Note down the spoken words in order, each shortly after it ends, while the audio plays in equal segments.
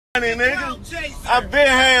Money, nigga. I been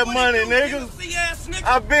had money, nigga.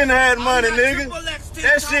 I been had money, nigga.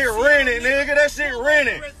 That shit rented, nigga. That shit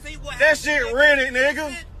rented. That shit rented,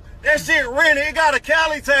 nigga. That shit rented. It got a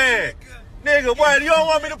Cali tag. Nigga, boy, you don't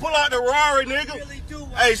want me to pull out the Rari,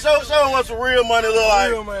 nigga? Hey, show them what some real money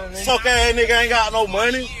look like. Suck ass nigga ain't got no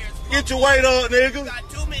money. Get your weight up, nigga.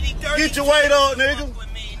 Get your weight up,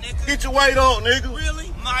 nigga. Get your weight up,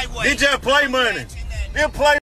 nigga. He just play money. He play